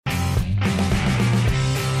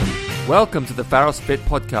Welcome to the Pharos Fit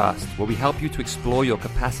podcast, where we help you to explore your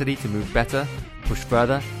capacity to move better, push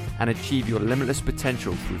further, and achieve your limitless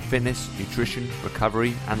potential through fitness, nutrition,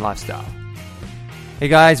 recovery, and lifestyle. Hey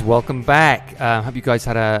guys, welcome back. Hope you guys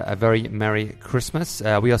had a very Merry Christmas.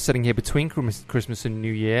 We are sitting here between Christmas and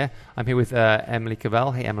New Year. I'm here with Emily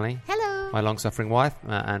Cavell. Hey Emily. Hello. My long-suffering wife,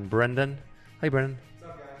 and Brendan. Hey Brendan.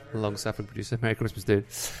 What's up, guys? Long-suffering producer. Merry Christmas, dude.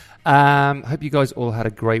 Hope you guys all had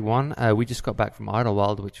a great one. We just got back from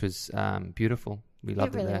Idlewild, which was beautiful. We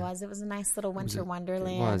loved it. It really was. It was a nice little winter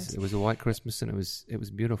wonderland. It was a white Christmas, and it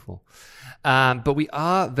was beautiful. But we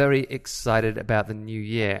are very excited about the new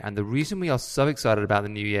year, and the reason we are so excited about the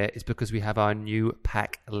new year is because we have our new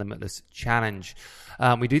Pack Limitless Challenge.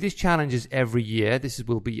 We do these challenges every year. This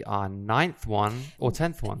will be our 9th one or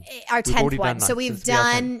 10th one. Our 10th one. So we've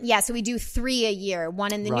done, so we do 3 a year.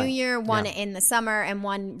 One in the new year, one in the summer, and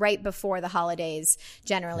one right before the holidays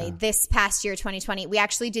generally. Yeah. This past year, 2020, we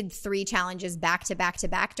actually did 3 challenges back to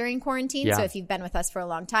back during quarantine. Yeah. So if you've been with us for a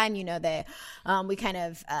long time, you know that we kind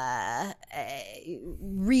of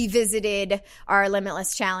revisited our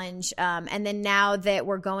Limitless Challenge. And then now that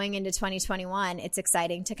we're going into 2021, it's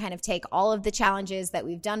exciting to kind of take all of the challenges that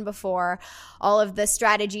we've done before, all of the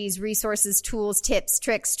strategies, resources, tools, tips,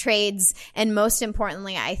 tricks, trades, and most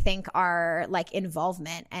importantly, I think our like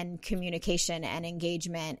involvement and communication and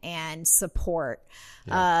engagement and support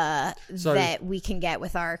that we can get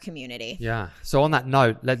with our community. Yeah. So on that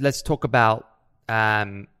note, let's talk about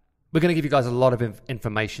we're going to give you guys a lot of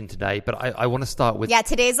information today, but I want to start with... Yeah,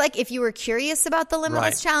 today's like if you were curious about the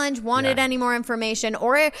Limitless Challenge, wanted any more information,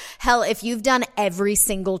 or hell, if you've done every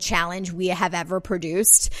single challenge we have ever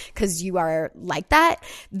produced, because you are like that,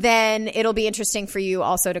 then it'll be interesting for you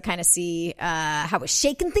also to kind of see how we're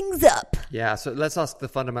shaking things up. Yeah, so let's ask the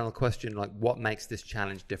fundamental question, like what makes this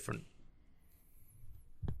challenge different?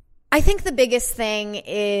 I think the biggest thing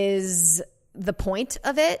is the point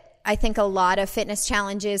of it. I think a lot of fitness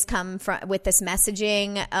challenges come from with this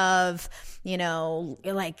messaging of, you know,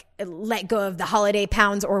 like let go of the holiday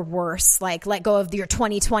pounds or worse, like let go of your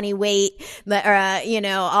 2020 weight, you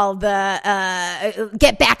know, all the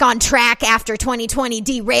get back on track after 2020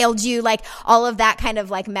 derailed you, like all of that kind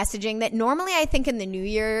of like messaging that normally I think in the new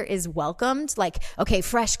year is welcomed. Like, okay,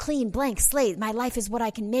 fresh, clean, blank slate. My life is what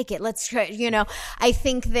I can make it. Let's try, you know, I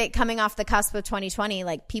think that coming off the cusp of 2020,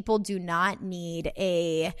 like people do not need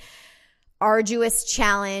a arduous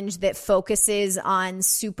challenge that focuses on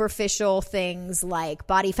superficial things like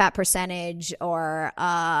body fat percentage or,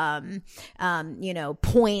 you know,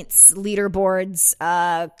 points, leaderboards,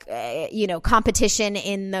 you know, competition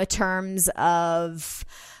in the terms of,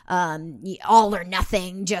 all or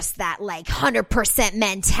nothing, just that like 100%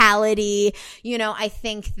 mentality. You know, I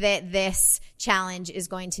think that this challenge is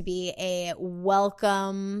going to be a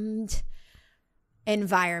welcomed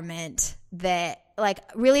environment that like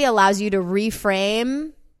really allows you to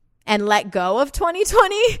reframe and let go of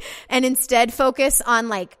 2020 and instead focus on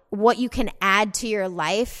like what you can add to your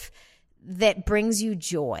life that brings you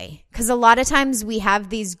joy. Because a lot of times we have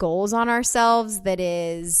these goals on ourselves that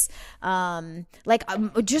is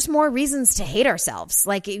just more reasons to hate ourselves.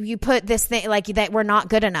 Like you put this thing like that we're not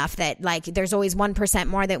good enough, that like there's always 1%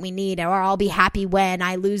 more that we need, or I'll be happy when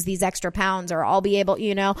I lose these extra pounds, or I'll be able,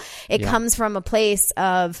 you know, it comes from a place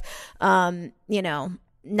of, you know,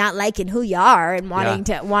 not liking who you are and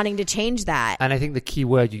wanting to change that. And I think the key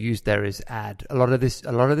word you used there is add. A lot of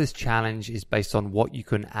this challenge is based on what you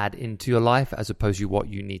can add into your life as opposed to what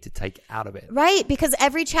you need to take out of it. Right, because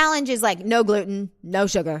every challenge is like no gluten, no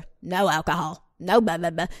sugar, no alcohol, no blah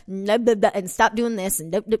blah blah, no blah blah, and stop doing this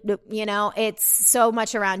and you know, it's so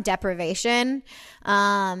much around deprivation.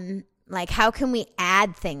 Like how can we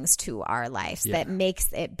add things to our lives that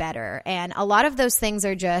makes it better? And a lot of those things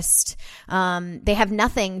are just, they have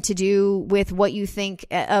nothing to do with what you think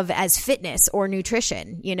of as fitness or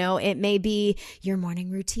nutrition. You know, it may be your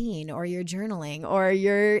morning routine or your journaling or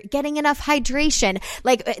you're getting enough hydration,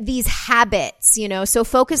 like these habits, you know, so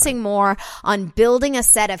focusing more on building a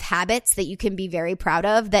set of habits that you can be very proud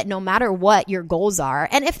of, that no matter what your goals are.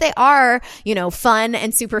 And if they are, you know, fun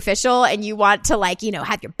and superficial and you want to like, you know,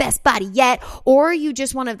 have your best body yet, or you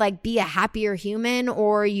just want to like be a happier human,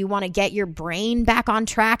 or you want to get your brain back on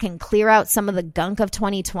track and clear out some of the gunk of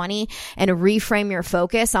 2020 and reframe your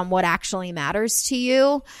focus on what actually matters to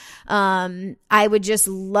you. I would just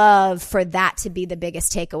love for that to be the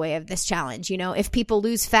biggest takeaway of this challenge. You know, if people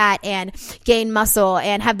lose fat and gain muscle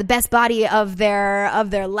and have the best body of their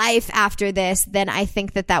life after this, then I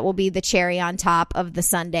think that will be the cherry on top of the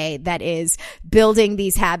sundae that is building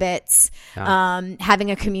these habits, having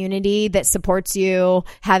a community that supports you,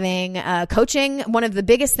 having coaching. One of the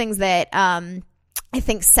biggest things that I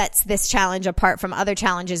think sets this challenge apart from other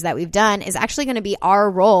challenges that we've done is actually going to be our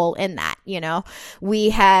role in that.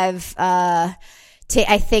 We have,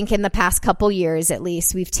 I think in the past couple years, at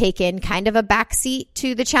least, we've taken kind of a backseat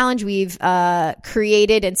to the challenge. We've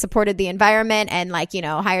created and supported the environment and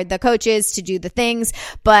hired the coaches to do the things.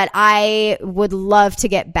 But I would love to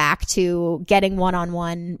get back to getting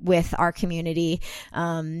one-on-one with our community,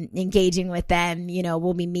 engaging with them.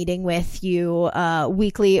 We'll be meeting with you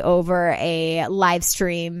weekly over a live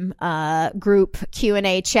stream group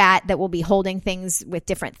Q&A chat that will be holding things with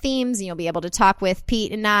different themes. And you'll be able to talk with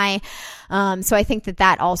Pete and I. So I think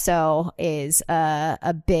that also is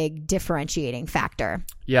a big differentiating factor.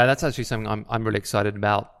 Yeah, that's actually something I'm really excited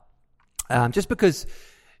about. Just because,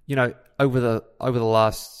 over the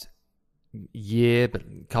last year, but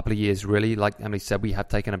a couple of years really, like Emily said, we have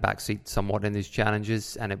taken a backseat somewhat in these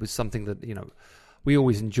challenges, and it was something that, we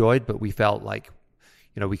always enjoyed, but we felt like,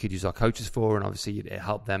 we could use our coaches for, and obviously it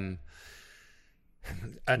helped them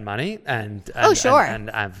earn money and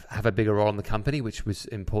have a bigger role in the company, which was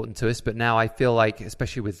important to us. But now I feel like,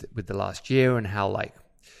 especially with the last year and how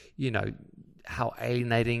how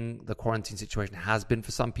alienating the quarantine situation has been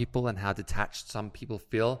for some people and how detached some people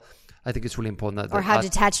feel, I think it's really important that... Or how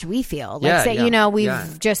detached we feel.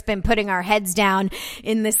 We've just been putting our heads down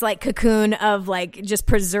in this cocoon of just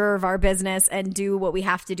preserve our business and do what we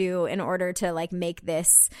have to do in order to make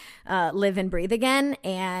this live and breathe again.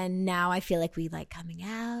 And now I feel like we coming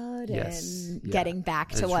out and getting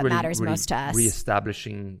back to what matters most to us.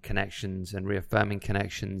 Reestablishing connections and reaffirming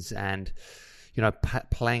connections and,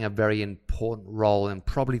 playing a very important role in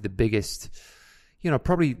probably the biggest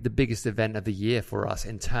event of the year for us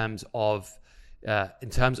in terms of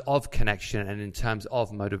connection and in terms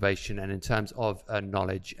of motivation and in terms of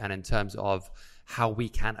knowledge and in terms of how we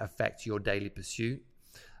can affect your daily pursuit.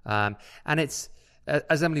 And it's,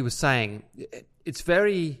 as Emily was saying, it's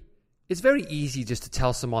very easy just to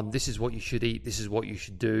tell someone, this is what you should eat, this is what you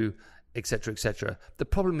should do, etc., etc. The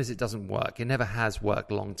problem is it doesn't work. It never has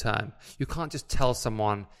worked long term. You can't just tell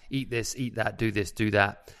someone, eat this, eat that, do this, do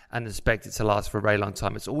that, and expect it to last for a very long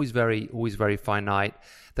time. It's always very finite.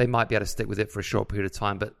 They might be able to stick with it for a short period of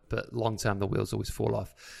time, but long term, the wheels always fall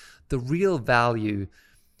off. The real value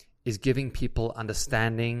is giving people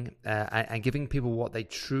understanding and giving people what they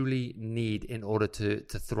truly need in order to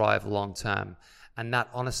thrive long term. And that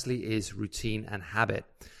honestly is routine and habit.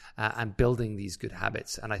 And building these good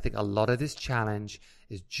habits. And I think a lot of this challenge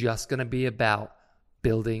is just going to be about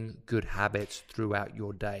building good habits throughout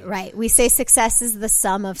your day. Right. We say success is the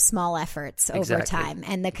sum of small efforts over time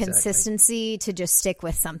and the consistency to just stick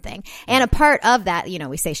with something. And a part of that,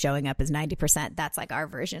 we say showing up is 90%. That's our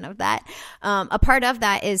version of that. A part of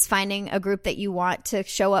that is finding a group that you want to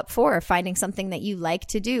show up for, finding something that you like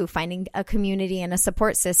to do, finding a community and a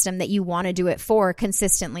support system that you want to do it for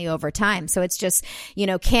consistently over time. So it's just,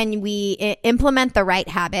 can we implement the right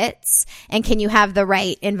habits and can you have the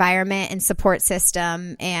right environment and support system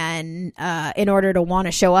and in order to want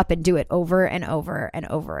to show up and do it over and over and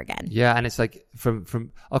over again. Yeah, and it's from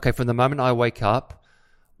the moment I wake up,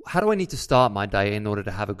 how do I need to start my day in order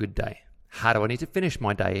to have a good day? How do I need to finish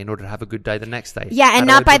my day in order to have a good day the next day? Yeah, and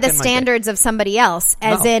not by the standards of somebody else.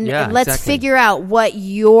 Let's figure out what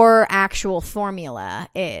your actual formula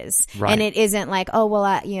is. Right. And it isn't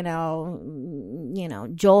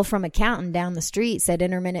Joel from accountant down the street said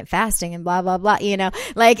intermittent fasting and blah, blah, blah. It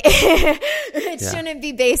shouldn't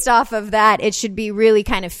be based off of that. It should be really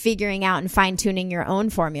kind of figuring out and fine tuning your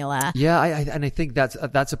own formula. Yeah, I think that's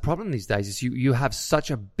a problem these days is you have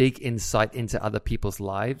such a big insight into other people's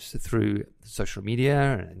lives through social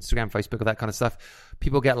media, Instagram, Facebook, all that kind of stuff.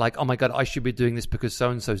 People get oh my God, I should be doing this because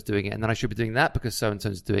so-and-so's doing it. And then I should be doing that because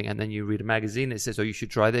so-and-so's doing it. And then you read a magazine that says, oh, you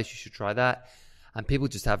should try this, you should try that. And people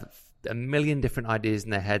just have a million different ideas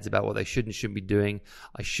in their heads about what they should and shouldn't be doing.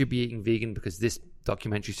 I should be eating vegan because this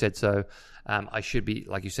documentary said so. I should be,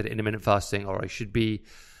 like you said, intermittent fasting, or I should be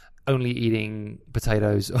only eating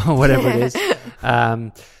potatoes or whatever it is.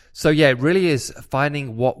 So yeah, it really is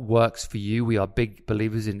finding what works for you. We are big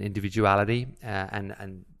believers in individuality,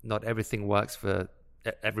 and not everything works for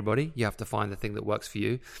everybody. You have to find the thing that works for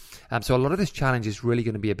you. So a lot of this challenge is really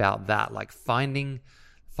going to be about that, finding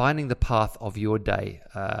the path of your day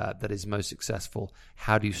that is most successful.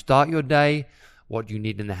 How do you start your day? What do you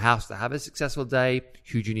need in the house to have a successful day?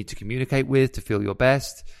 Who do you need to communicate with to feel your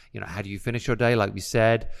best? How do you finish your day? Like we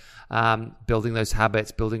said, building those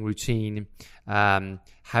habits, building routine,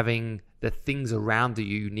 having the things around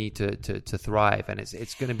you need to thrive. And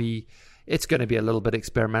it's going to be a little bit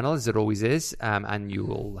experimental, as it always is. And you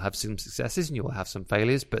will have some successes and you will have some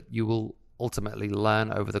failures, but you will ultimately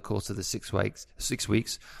learn over the course of the 6 weeks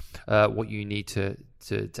what you need to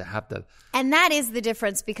have the. And that is the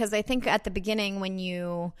difference, because I think at the beginning when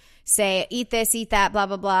you say eat this, eat that, blah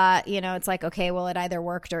blah blah, it's like, okay, well, it either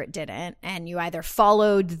worked or it didn't, and you either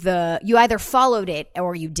followed it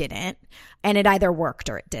or you didn't, and it either worked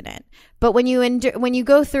or it didn't. But when you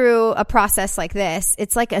go through a process like this,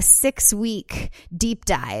 it's like a 6-week deep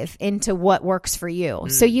dive into what works for you.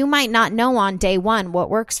 So you might not know on day 1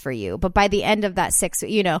 what works for you, but by the end of that 6,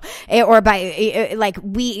 or by like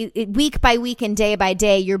week by week and day by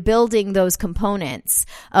day, you're building those components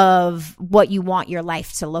of what you want your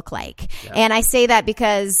life to look like. Yeah. And I say that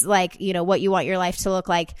because, like, what you want your life to look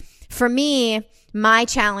like. For me, my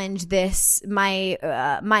challenge,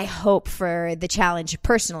 my hope for the challenge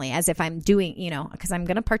personally, as if I'm doing, because I'm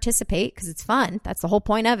going to participate because it's fun. That's the whole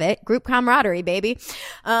point of it. Group camaraderie, baby.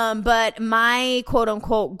 But my quote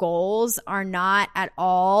unquote goals are not at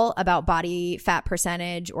all about body fat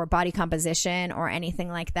percentage or body composition or anything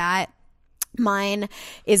like that. Mine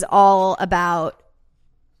is all about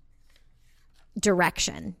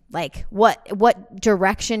direction. Like what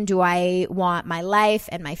direction do I want my life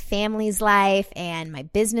and my family's life and my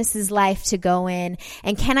business's life to go in?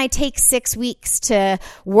 And can I take 6 weeks to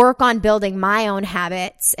work on building my own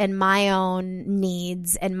habits and my own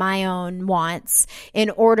needs and my own wants in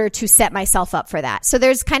order to set myself up for that? So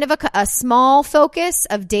there's kind of a small focus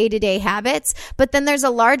of day-to-day habits, but then there's a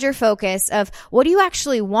larger focus of what do you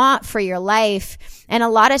actually want for your life? And a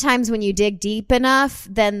lot of times when you dig deep enough,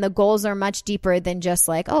 then the goals are much deeper than just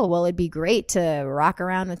like, oh, well, it'd be great to rock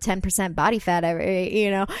around with 10% body fat.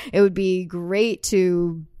 It would be great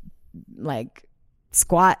to like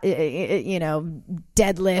squat,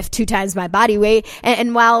 deadlift 2 times my body weight.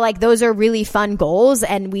 And while like those are really fun goals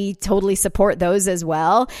and we totally support those as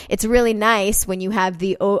well, it's really nice when you have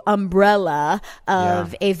the umbrella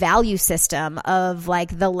of a value system of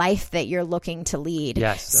like the life that you're looking to lead.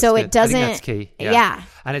 Yes. So good. it doesn't. I think that's key. Yeah.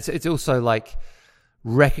 And it's also like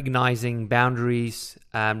recognizing boundaries,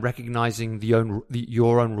 recognizing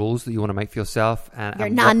your own rules that you want to make for yourself, and your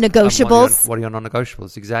non-negotiables. What are your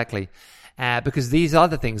non-negotiables? Exactly. Because these are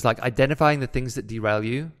the things, like identifying the things that derail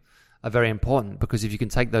you are very important, because if you can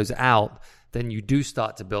take those out, then you do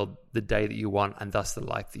start to build the day that you want and thus the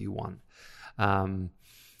life that you want. And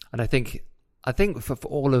I think for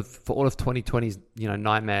all of 2020's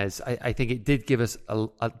nightmares, I think it did give us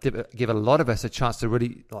give a lot of us a chance to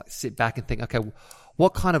really like sit back and think, okay,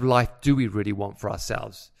 what kind of life do we really want for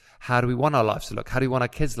ourselves? How do we want our lives to look? How do we want our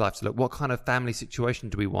kids' lives to look? What kind of family situation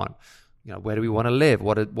do we want? Where do we want to live?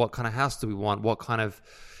 What kind of house do we want? What kind of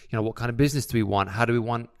business do we want? What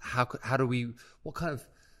kind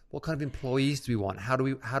of employees do we want? How do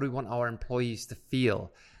we want our employees to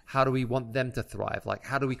feel? How do we want them to thrive? Like,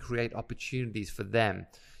 how do we create opportunities for them?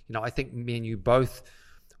 I think me and you both,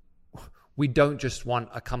 we don't just want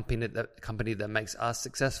a company that makes us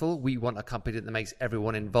successful. We want a company that makes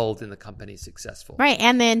everyone involved in the company successful. Right.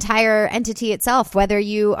 And the entire entity itself, whether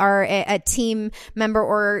you are a team member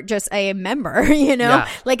or just a member,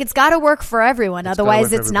 like it's got to work for everyone.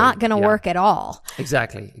 Otherwise it's not going to work at all.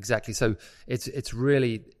 Exactly. So it's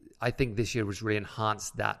really, I think this year was really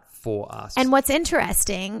enhanced that for us. And what's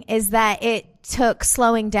interesting is that it took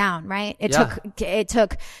slowing down, right? It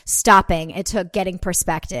took stopping. It took getting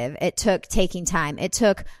perspective. It took taking time. It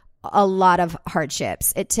took a lot of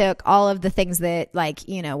hardships. It took all of the things that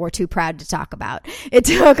we're too proud to talk about.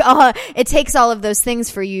 It takes all of those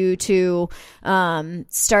things for you to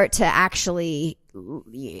start to actually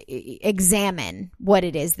examine what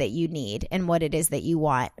it is that you need and what it is that you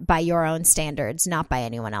want by your own standards, not by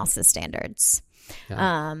anyone else's standards.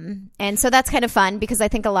 Yeah. And so that's kind of fun, because I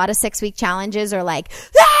think a lot of 6-week challenges are like,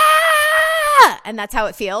 and that's how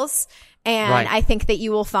it feels. And right. I think that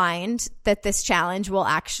you will find that this challenge will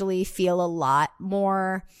actually feel a lot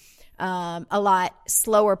more, a lot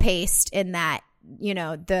slower paced, in that,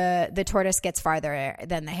 the tortoise gets farther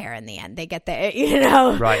than the hare in the end. They get there,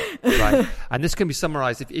 Right. And this can be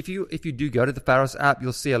summarized. If you do go to the Pharos app,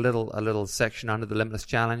 you'll see a little section under the Limitless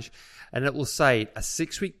Challenge, and it will say a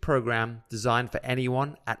 6-week program designed for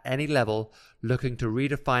anyone at any level looking to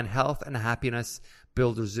redefine health and happiness,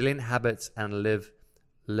 build resilient habits, and live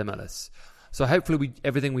limitless. So hopefully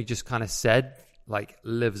everything we just kind of said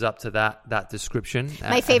lives up to that description.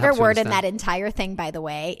 My favorite word in that entire thing, by the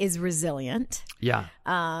way, is resilient. Yeah.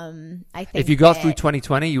 I think if you got through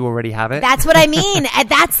 2020, you already have it. That's what I mean.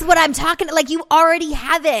 That's what I'm talking. Like, you already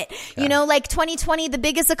have it. Yeah. You know, like 2020, the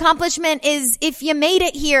biggest accomplishment is if you made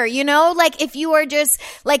it here. You know, like if you are just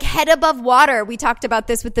like head above water. We talked about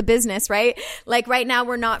this with the business, right? Like right now,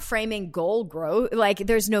 we're not framing goal growth. Like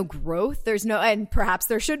there's no growth. There's no, and perhaps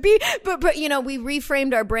there should be, but you know, we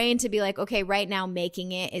reframed our brain to be like, okay, right now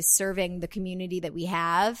making it is serving the community that we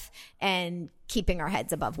have and keeping our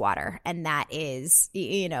heads above water. And that is,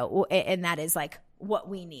 you know, and that is like what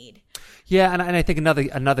we need. Yeah. And I think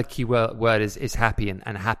another key word is happy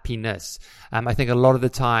and happiness. I think a lot of the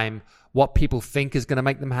time, what people think is going to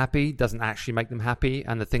make them happy doesn't actually make them happy,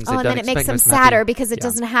 and the things they don't expect and then it makes them sadder because it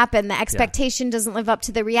doesn't happen. The expectation doesn't live up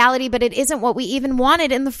to the reality, but it isn't what we even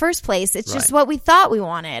wanted in the first place. It's just what we thought we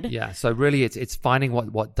wanted. Yeah. So really, it's finding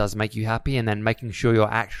what does make you happy, and then making sure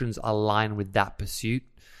your actions align with that pursuit.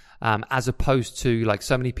 As opposed to like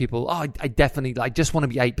so many people, I just want to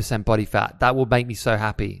be 8% body fat. That will make me so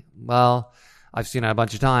happy. Well, I've seen it a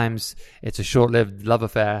bunch of times. It's a short-lived love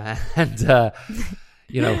affair, and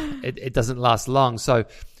you know, it doesn't last long. So,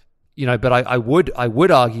 you know, but I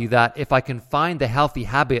would argue that if I can find the healthy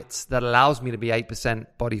habits that allows me to be 8%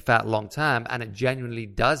 body fat long term, and it genuinely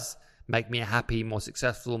does make me a happy, more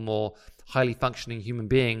successful, more highly functioning human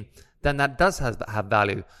being, then that does have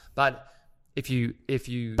value. But if you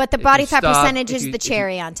the body fat percentage is the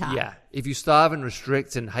cherry on top. Yeah. If you starve and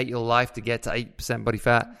restrict and hate your life to get to 8% body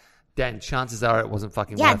fat, then chances are it wasn't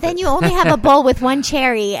fucking worth it. Yeah, then you only have a bowl with one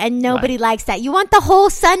cherry, and nobody likes that. You want the whole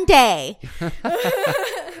sundae.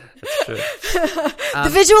 That's true. The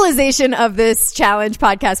visualization of this challenge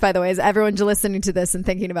podcast, by the way, is everyone listening to this and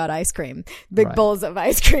thinking about ice cream. Big bowls of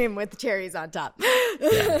ice cream with cherries on top.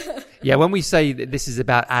 Yeah, when we say that this is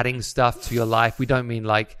about adding stuff to your life, we don't mean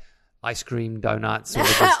like ice cream, donuts, or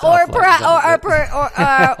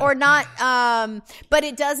or not. But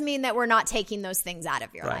it does mean that we're not taking those things out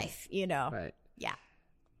of your life. You know. Right. Yeah.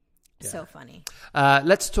 So funny.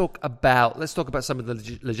 Let's talk about some of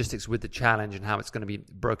the logistics with the challenge and how it's going to be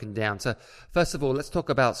broken down. So first of all, let's talk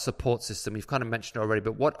about support system. We've kind of mentioned it already,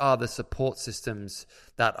 but what are the support systems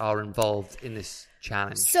that are involved in this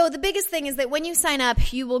challenge? So the biggest thing is that when you sign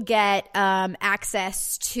up, you will get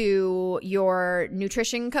access to your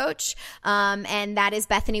nutrition coach, and that is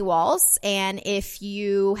Bethany Walls. And if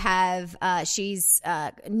you have, she's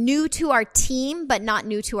new to our team, but not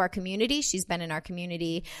new to our community. She's been in our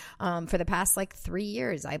community for the past 3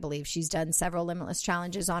 years, I believe. She's done several Limitless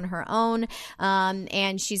challenges on her own,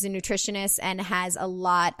 and she's a nutritionist and has a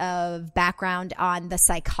lot of background on the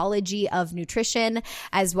psychology of nutrition,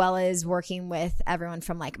 as well as working with everyone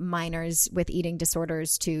from minors with eating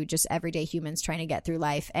disorders to just everyday humans trying to get through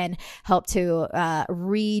life, and help to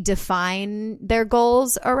redefine their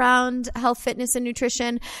goals around health, fitness, and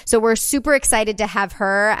nutrition. So we're super excited to have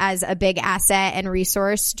her as a big asset and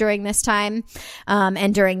resource during this time,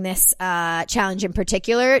 and during this challenge in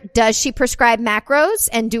particular. Does she prescribe macros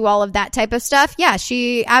and do all of that type of stuff? Yeah,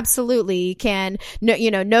 she absolutely can,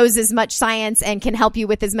 knows as much science and can help you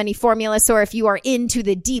with as many formulas. So if you are into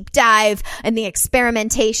the deep dive and the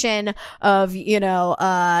experimentation of,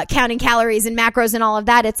 counting calories and macros and all of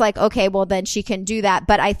that, it's like, okay, well then she can do that.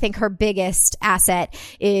 But I think her biggest asset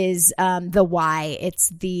is the why. It's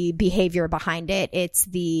the behavior behind it. It's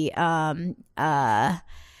the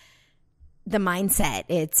mindset.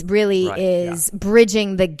 It's really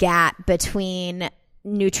bridging the gap between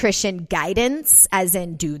nutrition guidance, as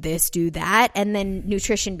in do this, do that, and then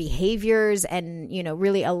nutrition behaviors, and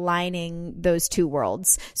really aligning those two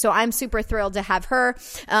worlds. So I'm super thrilled to have her.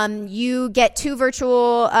 You get 2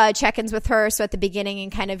 virtual check-ins with her. So at the beginning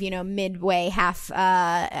and kind of midway,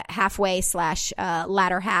 halfway /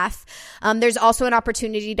 latter half. There's also an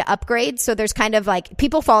opportunity to upgrade. So there's kind of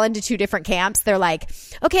people fall into 2 different camps. They're like,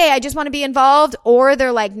 okay, I just want to be involved, or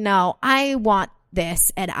they're like, no, I want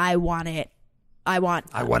this and I want it. I want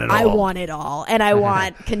it all. And I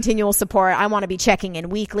want continual support. I want to be checking in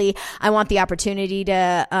weekly. I want the opportunity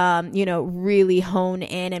to, really hone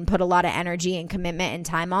in and put a lot of energy and commitment and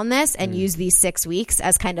time on this, and use these 6 weeks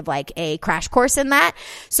as kind of like a crash course in that.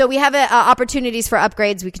 So we have opportunities for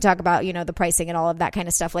upgrades. We can talk about, the pricing and all of that kind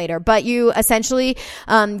of stuff later, but you essentially,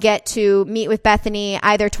 get to meet with Bethany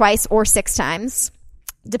either twice or 6 times.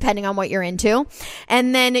 depending on what you're into.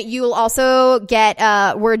 And then you'll also get,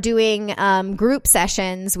 we're doing, group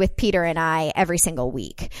sessions with Peter and I every single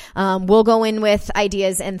week. We'll go in with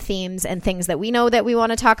ideas and themes and things that we know that we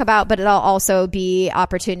want to talk about, but it'll also be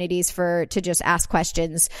opportunities to just ask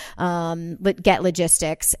questions, get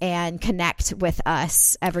logistics and connect with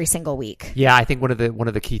us every single week. Yeah, I think one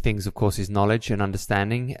of the key things, of course, is knowledge and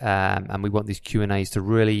understanding. And we want these Q&As to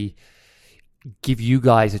really give you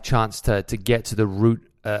guys a chance to get to the root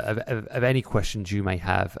of any questions you may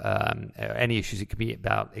have, any issues. It could be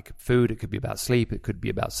about food, it could be about sleep, it could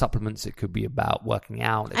be about supplements, it could be about working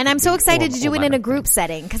out. And I'm so excited to do it in a group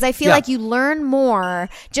setting because I feel like you learn more,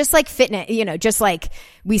 just like fitness, just like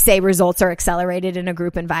we say results are accelerated in a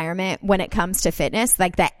group environment when it comes to fitness,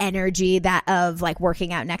 like that energy that of like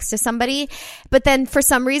working out next to somebody. But then for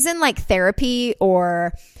some reason, like therapy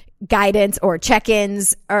or guidance or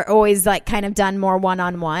check-ins are always like kind of done more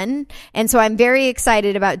one-on-one. And so I'm very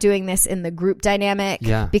excited about doing this in the group dynamic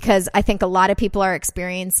because I think a lot of people are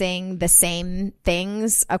experiencing the same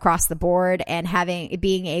things across the board and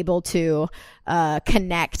being able to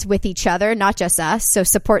connect with each other, not just us. So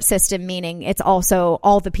support system, meaning it's also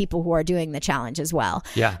all the people who are doing the challenge as well.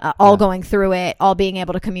 Going through it, all being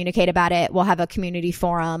able to communicate about it. We'll have a community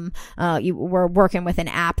forum. We're working with an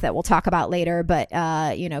app that we'll talk about later, but,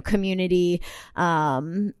 community,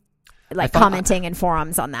 commenting and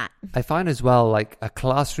forums on that. I find as well, like a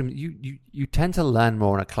classroom, you tend to learn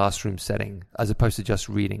more in a classroom setting as opposed to just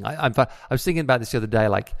reading. I was thinking about this the other day,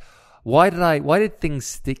 like, why did things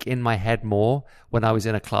stick in my head more when I was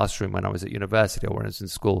in a classroom, when I was at university or when I was in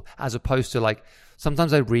school, as opposed to like,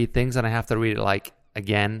 sometimes I read things and I have to read it like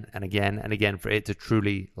again and again and again for it to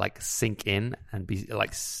truly like sink in and be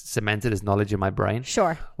like cemented as knowledge in my brain.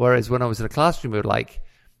 Sure. Whereas when I was in a classroom, it would like,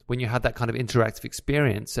 when you had that kind of interactive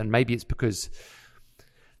experience, and maybe it's because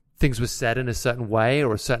things were said in a certain way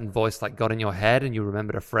or a certain voice like got in your head and you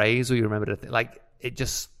remembered a phrase or you remembered like it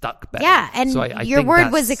just stuck better. Yeah, and so your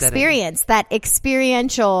word was experience, that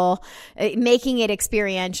experiential, making it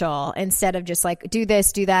experiential instead of just like, do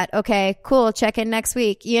this, do that. Okay, cool, check in next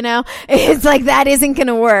week. It's like that isn't going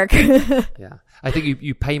to work. Yeah. I think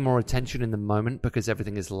you pay more attention in the moment because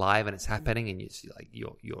everything is live and it's happening and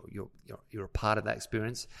you're a part of that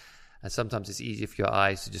experience. And sometimes it's easier for your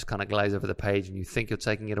eyes to just kind of glaze over the page and you think you're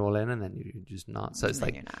taking it all in and then you're just not. So it's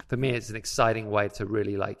like, for me, it's an exciting way to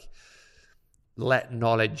really like let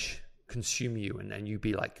knowledge consume you and you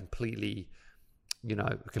be like completely,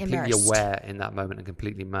 completely immersed. Aware in that moment and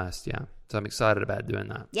completely immersed. Yeah. So I'm excited about doing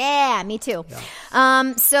that. Yeah, me too.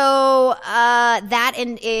 Yeah. So that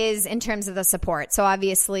is in terms of the support. So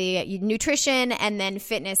obviously nutrition and then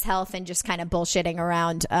fitness, health, and just kind of bullshitting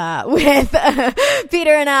around with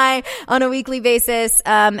Peter and I on a weekly basis.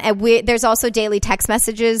 And there's also daily text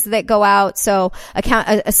messages that go out. So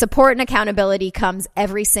support and accountability comes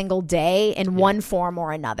every single day in one form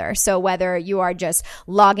or another. So whether you are just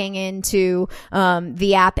logging into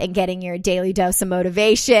the app and getting your daily dose of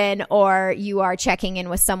motivation, or you are checking in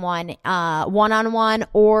with someone one-on-one,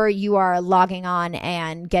 or you are logging on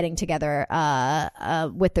and getting together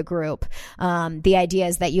with the group. The idea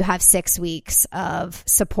is that you have 6 weeks of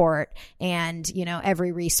support and,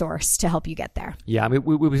 every resource to help you get there. Yeah, I mean,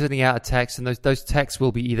 we'll be sending out a text, and those texts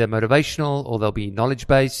will be either motivational or they'll be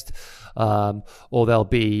knowledge-based, or they'll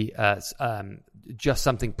be just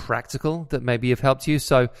something practical that maybe have helped you.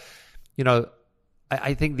 So,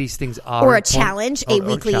 I think these things are or a challenge, a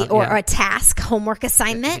weekly or a task, homework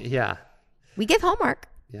assignment. Yeah, we give homework.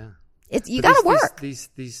 Yeah, you got to work. These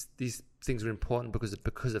things are important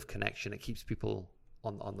because of connection. It keeps people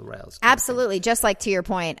on the rails. Absolutely, just like to your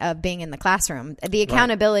point of being in the classroom, the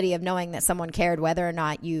accountability of knowing that someone cared whether or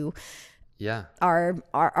not you. Are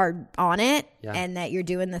on it, and that you're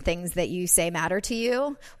doing the things that you say matter to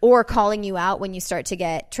you, or calling you out when you start to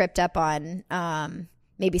get tripped up on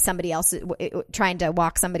maybe somebody else trying to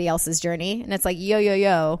walk somebody else's journey. And it's like,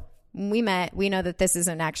 yo, we met, we know that this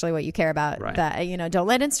isn't actually what you care about. Right. That, don't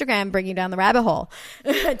let Instagram bring you down the rabbit hole.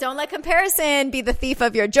 Don't let comparison be the thief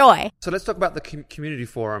of your joy. So let's talk about the community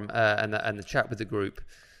forum and the chat with the group.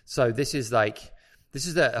 So this is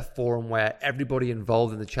a forum where everybody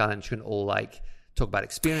involved in the challenge can all like talk about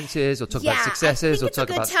experiences or talk about successes or talk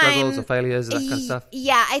about struggles or failures and that kind of stuff.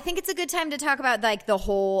 Yeah, I think it's a good time to talk about like the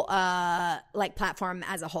whole platform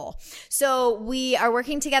as a whole. So we are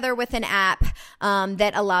working together with an app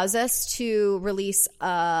that allows us to release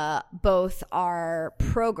both our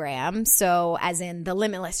program, so as in the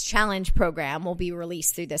Limitless Challenge program will be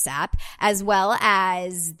released through this app, as well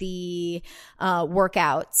as the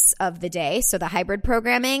workouts of the day, so the hybrid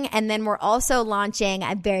programming. And then we're also launching,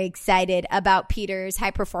 I'm very excited about Peters High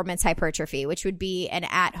Performance Hypertrophy, which would be an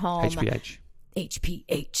at-home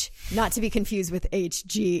HPH, not to be confused with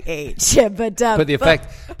HGH,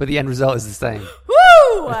 but the end result is the same.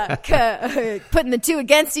 Woo! Putting the two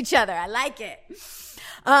against each other. I like it.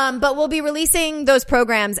 But we'll be releasing those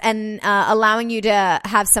programs and allowing you to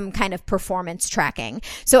have some kind of performance tracking.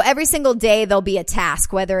 So every single day there'll be a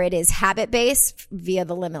task, whether it is habit-based via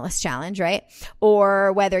the Limitless Challenge, right?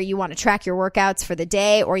 Or whether you want to track your workouts for the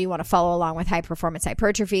day or you want to follow along with High Performance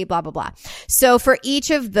Hypertrophy, blah, blah, blah. So for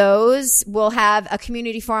each of those, we'll have a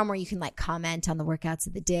community forum where you can like comment on the workouts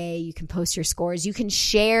of the day. You can post your scores. You can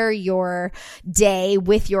share your day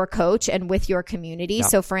with your coach and with your community. Yep.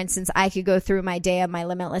 So for instance, I could go through my day of my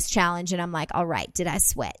Limitless Challenge and I'm like, all right, did I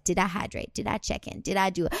sweat? Did I hydrate? Did I check in? Did I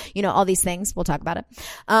do, all these things? We'll talk about it.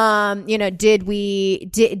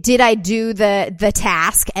 Did I do the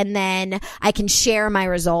task? And then I can share my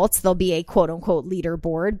results. There'll be a quote unquote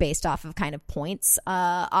leaderboard based off of kind of points,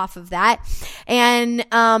 off of that. And,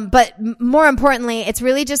 but more importantly, it's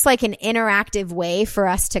really just like an interactive way for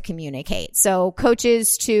us to communicate. So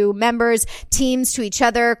coaches to members, teams to each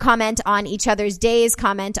other, comment on each other's days,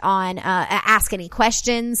 comment on, ask any questions,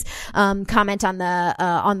 comment on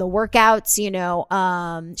the workouts,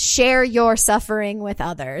 share your suffering with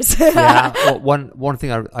others. Yeah. Well, one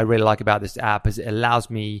thing I really like about this app is it allows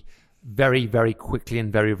me very, very quickly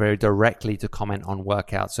and very, very directly to comment on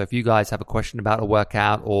workouts. So if you guys have a question about a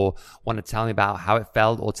workout or want to tell me about how it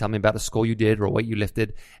felt or tell me about the score you did or what you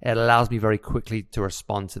lifted, it allows me very quickly to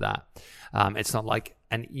respond to that. It's not like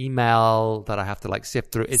an email that I have to like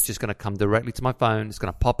sift through. It's just going to come directly to my phone. It's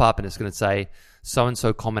going to pop up and it's going to say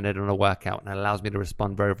so-and-so commented on a workout, and it allows me to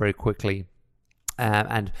respond very, very quickly.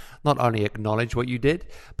 And not only acknowledge what you did,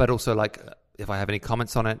 but also like if I have any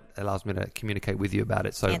comments on it, it allows me to communicate with you about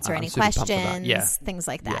it. So answer any questions, things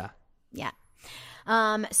like that. Yeah.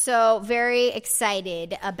 So very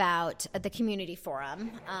excited about the community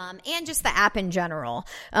forum, and just the app in general.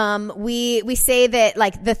 We say that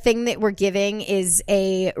like the thing that we're giving is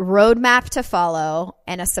a roadmap to follow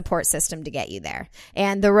and a support system to get you there.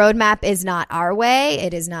 And the roadmap is not our way.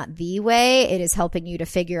 It is not the way. It is helping you to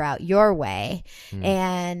figure out your way.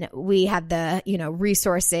 And we have the,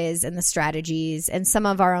 resources and the strategies and some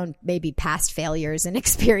of our own maybe past failures and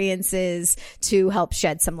experiences to help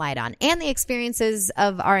shed some light on, and the experiences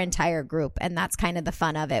of our entire group. And that's kind of the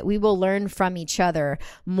fun of it. We will learn from each other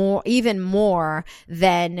even more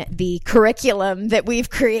than the curriculum that we've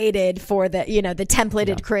created for the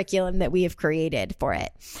templated curriculum that we have created for it.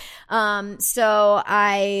 So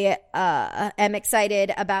I am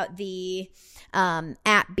excited about the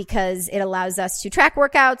app because it allows us to track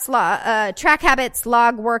workouts, track habits,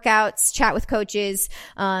 log workouts, chat with coaches,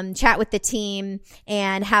 chat with the team,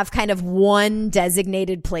 and have kind of one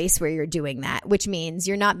designated place where you're doing that, which means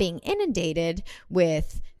you're not being inundated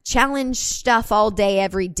with challenge stuff all day,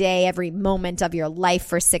 every moment of your life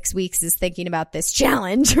for 6 weeks is thinking about this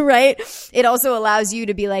challenge, right? It also allows you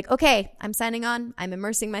to be like, okay, I'm signing on. I'm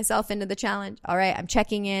immersing myself into the challenge. All right. I'm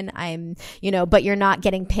checking in. But you're not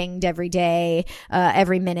getting pinged every day,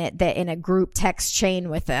 every minute that in a group text chain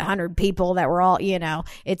with 100 people that we're all,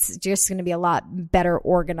 it's just going to be a lot better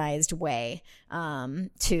organized way,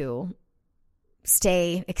 to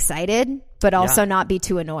stay excited, but also not be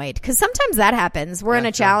too annoyed. Because sometimes that happens. We're in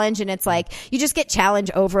a challenge and it's like, you just get challenge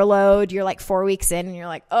overload. You're like 4 weeks in and you're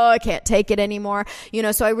like, oh, I can't take it anymore.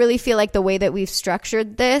 So I really feel like the way that we've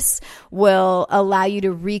structured this will allow you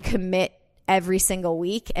to recommit every single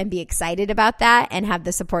week and be excited about that and have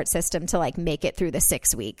the support system to like make it through the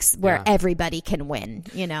 6 weeks where everybody can win,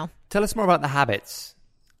 Tell us more about the habits.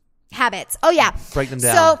 Oh yeah. Break them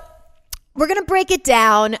down. So we're going to break it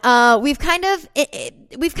down. We've kind of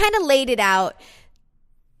laid it out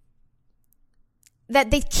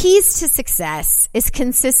that the keys to success is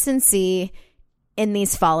consistency in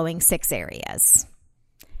these following 6 areas.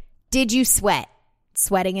 Did you sweat?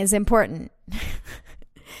 Sweating is important.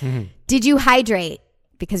 Did you hydrate?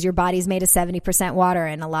 Because your body's made of 70% water,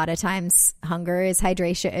 and a lot of times hunger is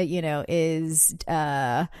hydration,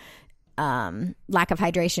 lack of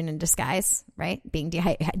hydration in disguise, right? Being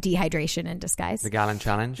dehydration in disguise. The gallon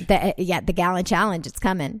challenge. The gallon challenge. It's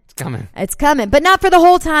coming. But not for the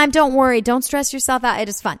whole time. Don't worry. Don't stress yourself out. It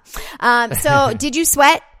is fun. So did you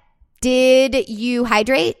sweat? Did you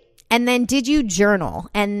hydrate? And then did you journal?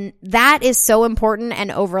 And that is so important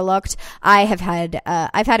and overlooked. I've had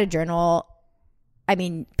a journal. I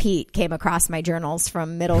mean, Pete came across my journals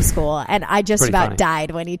from middle school and I just about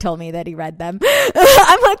died when he told me that he read them.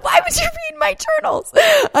 I'm like, why would you read my journals?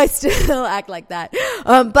 I still act like that.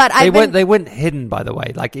 But they weren't hidden, by the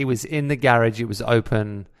way. Like, it was in the garage. It was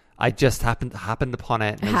open. I just happened upon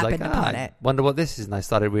it. And I was like, I wonder what this is. And I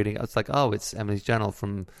started reading. I was like, oh, it's Emily's journal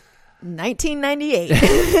from 1998.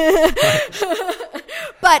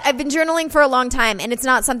 But I've been journaling for a long time, and it's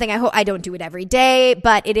not something I don't do it every day,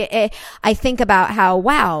 but I think about how,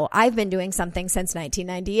 wow, I've been doing something since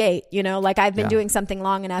 1998, like I've been doing something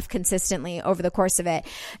long enough consistently over the course of it.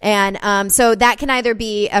 And, so that can either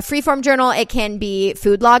be a freeform journal. It can be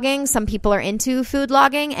food logging. Some people are into food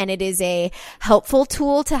logging, and it is a helpful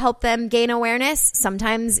tool to help them gain awareness.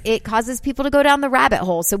 Sometimes it causes people to go down the rabbit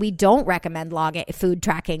hole. So we don't recommend food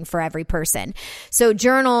tracking for every person. So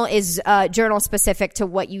journal is, journal specific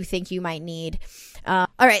to what you think you might need. All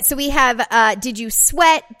right. So we have, did you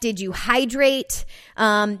sweat? Did you hydrate?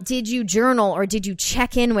 Did you journal, or did you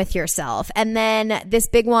check in with yourself? And then this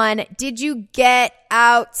big one, did you get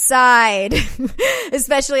outside?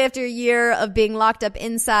 Especially after a year of being locked up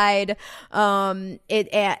inside.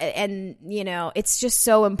 It's just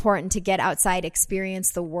so important to get outside,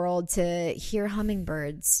 experience the world, to hear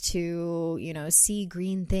hummingbirds, to, see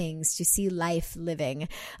green things, to see life living.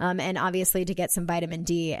 And obviously to get some vitamin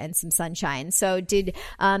D and some sunshine. So did,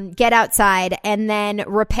 get outside, and then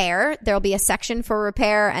repair. There'll be a section for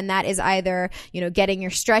repair, and that is either, getting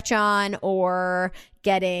your stretch on, or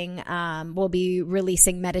we'll be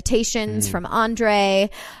releasing meditations from Andre.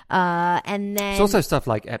 And then it's also stuff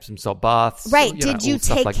like Epsom salt baths. Right. Did you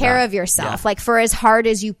take care of yourself? Yeah. Like, for as hard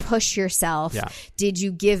as you push yourself, did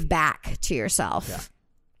you give back to yourself?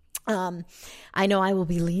 Yeah. I know I will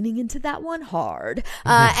be leaning into that one hard.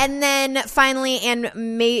 And then finally, and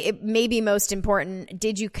maybe most important,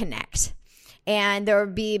 did you connect? And there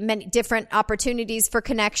will be many different opportunities for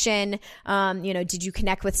connection. Did you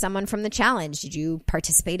connect with someone from the challenge? Did you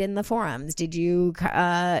participate in the forums? Did you,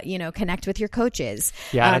 connect with your coaches?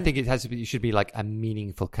 Yeah, and I think it should be like a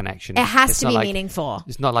meaningful connection. It has to be meaningful.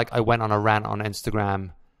 It's not like I went on a rant on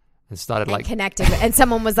Instagram and started and connected, and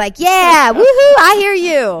someone was like, "Yeah, woohoo! I hear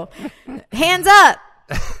you. Hands up,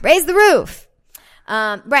 raise the roof."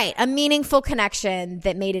 Right. A meaningful connection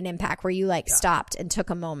that made an impact, where you stopped and took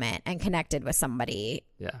a moment and connected with somebody.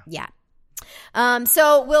 Yeah.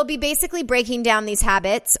 So we'll be basically breaking down these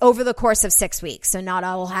habits over the course of 6 weeks. So not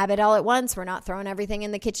all habit all at once. We're not throwing everything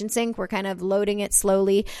in the kitchen sink. We're kind of loading it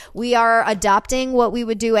slowly. We are adopting what we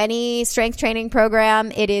would do any strength training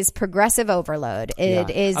program. It is progressive overload. We're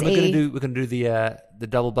going to do the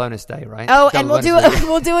double bonus day, right? Oh, and we'll do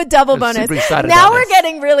a double bonus. Now we're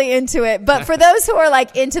getting really into it. But for those who are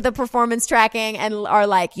into the performance tracking and are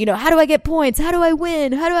like, how do I get points? How do I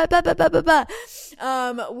win? How do I blah, blah, blah, blah, blah.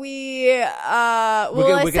 We're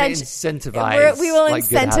going to incentivize. We will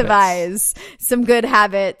incentivize some good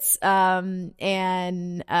habits. But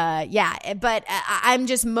I'm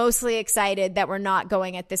just mostly excited that we're not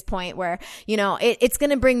going at this point where, it's going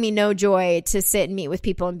to bring me no joy to sit and meet with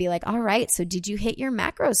people and be like, all right, so did you hit your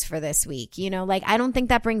macros for this week? I don't think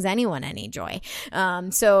that brings anyone any joy.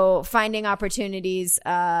 So finding opportunities,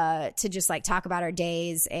 to just talk about our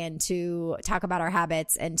days and to talk about our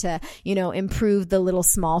habits and to, improve the little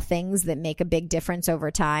small things that make a big difference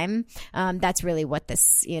over time. That's really what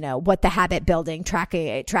this, what the habit building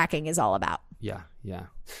tracking is all about. Yeah.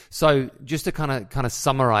 So just to kind of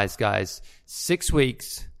summarize, guys, 6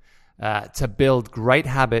 weeks to build great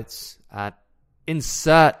habits,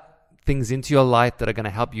 insert things into your life that are going to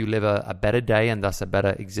help you live a better day and thus a better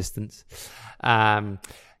existence.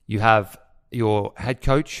 You have your head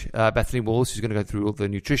coach, Bethany Walls, who's going to go through all the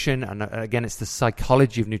nutrition. And again, it's the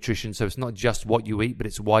psychology of nutrition. So it's not just what you eat, but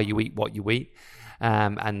it's why you eat what you eat.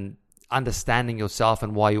 And understanding yourself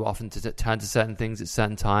and why you often turn to certain things at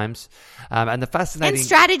certain times. And the fascinating... And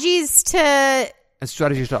strategies to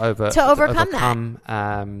overcome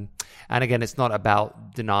that. And again, it's not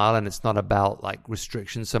about denial, and it's not about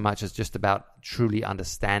restrictions so much as just about truly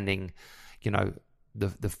understanding,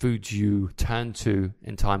 the foods you turn to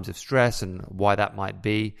in times of stress and why that might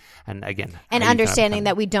be. And again, and understanding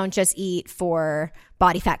that we don't just eat for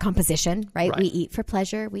body fat composition, right? We eat for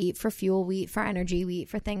pleasure, we eat for fuel, we eat for energy, we eat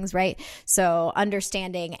for things, right? So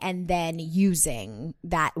understanding and then using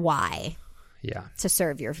that why to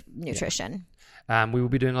serve your nutrition. We will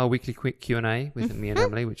be doing our weekly quick Q&A with me and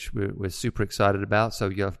Emily, which we're super excited about. So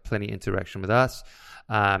you'll have plenty of interaction with us.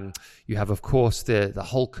 You have, of course, the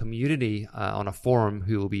whole community on a forum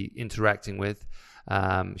who will be interacting with,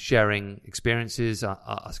 sharing experiences,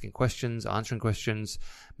 asking questions, answering questions,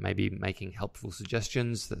 maybe making helpful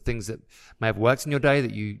suggestions, the things that may have worked in your day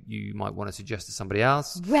that you might want to suggest to somebody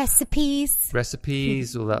else.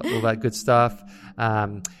 Recipes, all that good stuff.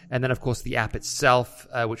 And then, of course, the app itself,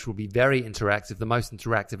 which will be very interactive, the most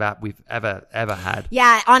interactive app we've ever had.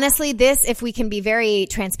 Yeah, honestly, if we can be very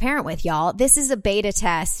transparent with y'all, this is a beta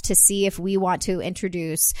test to see if we want to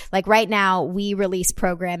introduce, like right now, we release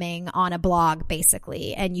programming on a blog,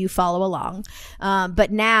 basically, and you follow along.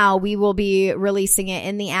 But now we will be releasing it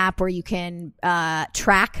in the app where you can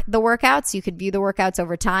track the workouts. You can view the workouts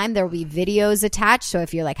over time. There will be videos attached. So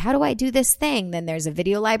if you're like, how do I do this thing? Then there's a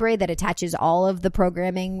video library that attaches all of the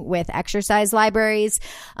programming with exercise libraries.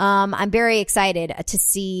 I'm very excited to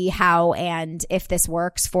see how and if this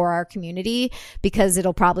works for our community, because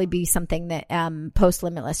it'll probably be something that post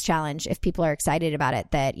Limitless Challenge, if people are excited about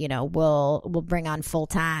it, that we'll bring on full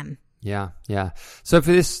time. Yeah. So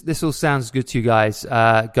for this all sounds good to you guys.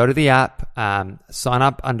 Go to the app, sign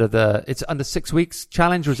up it's under 6 weeks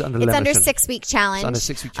challenge, or is it under Limitless? It's under 6 week challenge. It's under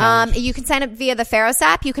 6 week challenge. You can sign up via the Pharos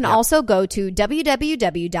app. You can also go to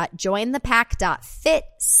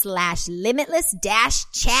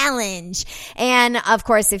www.jointhepack.fit/limitless-challenge. And of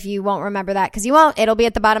course, if you won't remember that, because you won't, it'll be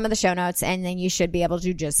at the bottom of the show notes, and then you should be able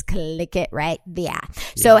to just click it right there.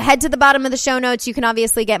 So head to the bottom of the show notes. You can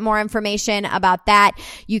obviously get more information about that.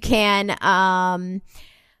 You can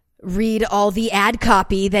read all the ad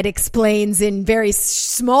copy that explains in very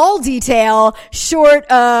small detail short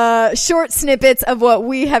snippets of what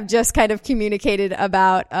we have just kind of communicated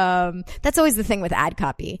about. That's always the thing with ad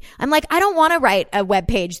copy. I'm like, I don't want to write a web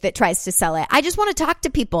page that tries to sell it. I just want to talk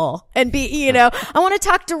to people and be, I want to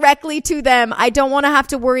talk directly to them. I don't want to have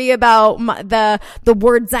to worry about the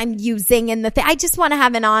words I'm using and I just want to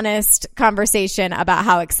have an honest conversation about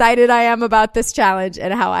how excited I am about this challenge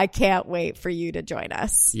and how I can't wait for you to join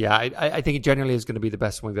us. Yeah, I think it genuinely is going to be the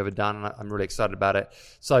best one we've ever done, and I'm really excited about it.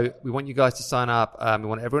 So we want you guys to sign up. We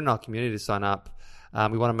want everyone in our community to sign up.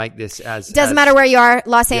 We want to make this doesn't matter where you are,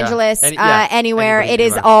 Los Angeles, anywhere. It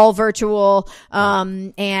is all virtual,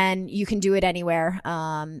 and you can do it anywhere.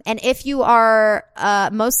 And if you are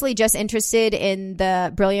mostly just interested in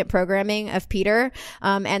the brilliant programming of Peter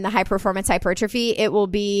and the high performance hypertrophy, it will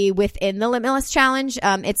be within the Limitless Challenge.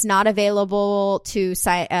 It's not available to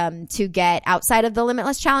get outside of the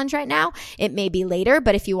Limitless Challenge right now. It may be later,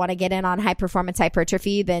 but if you want to get in on high performance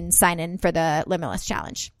hypertrophy, then sign in for the Limitless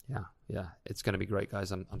Challenge. Yeah, it's going to be great,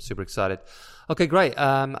 guys. I'm super excited. Okay, great.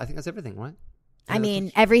 I think that's everything, right? I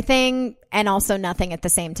mean, everything and also nothing at the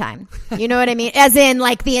same time. You know what I mean? As in,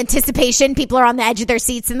 like, the anticipation. People are on the edge of their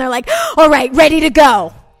seats and they're like, all right, ready to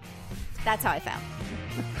go. That's how I felt.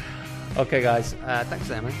 Okay, guys.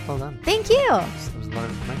 Thanks, Emily. Well done. Thank you. That was a lot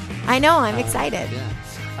of information. I know. I'm excited.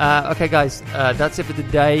 Yeah. Okay, guys. That's it for the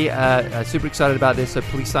day. Super excited about this. So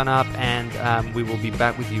please sign up, and we will be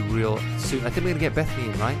back with you real soon. I think we're going to get Bethany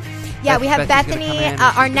in, right? Yeah, we have Bethany.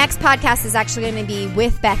 Our next podcast is actually going to be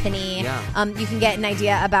with Bethany. Yeah. You can get an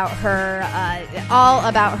idea about her, all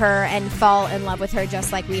about her, and fall in love with her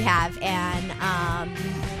just like we have. And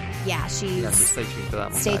so stay tuned for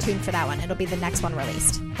that one. Stay tuned for that one. It'll be the next one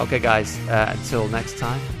released. Okay, guys. Until next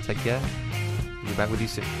time, take care. We'll be back with you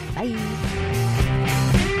soon. Bye.